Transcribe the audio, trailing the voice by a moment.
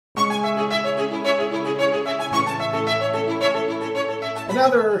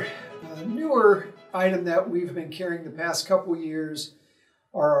Another newer item that we've been carrying the past couple years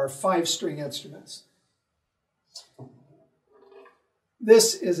are our 5-string instruments.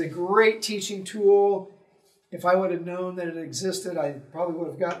 This is a great teaching tool. If I would have known that it existed, I probably would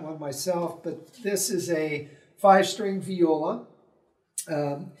have gotten one myself, but this is a 5-string viola.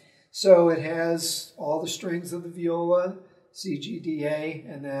 So it has all the strings of the viola, C, G, D, A,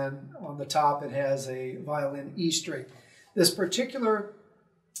 and then on the top it has a violin E string. This particular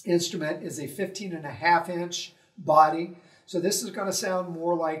instrument is a 15.5-inch body, so this is going to sound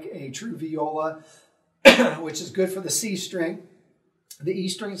more like a true viola, which is good for the C string. The E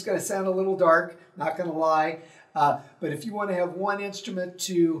string is going to sound a little dark, not going to lie, but if you want to have one instrument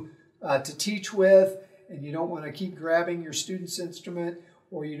to teach with, and you don't want to keep grabbing your student's instrument,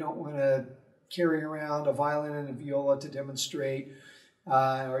 or you don't want to carry around a violin and a viola to demonstrate,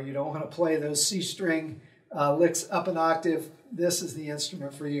 or you don't want to play those C string licks up an octave, this is the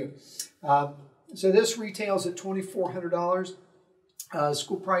instrument for you. So this retails at $2,400.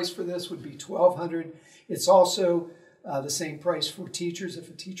 School price for this would be $1,200. It's also the same price for teachers if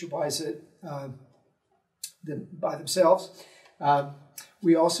a teacher buys it by themselves.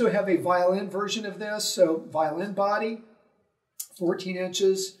 We also have a violin version of this, so violin body, 14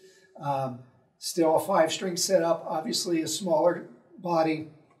 inches, still a 5-string setup, obviously a smaller body.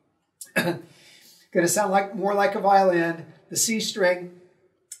 Going to sound more like a violin. The C string,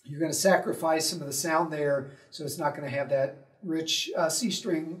 you're going to sacrifice some of the sound there, so it's not going to have that rich C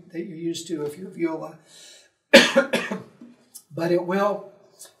string that you're used to if you're viola. But it will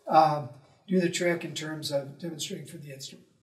do the trick in terms of demonstrating for the instrument.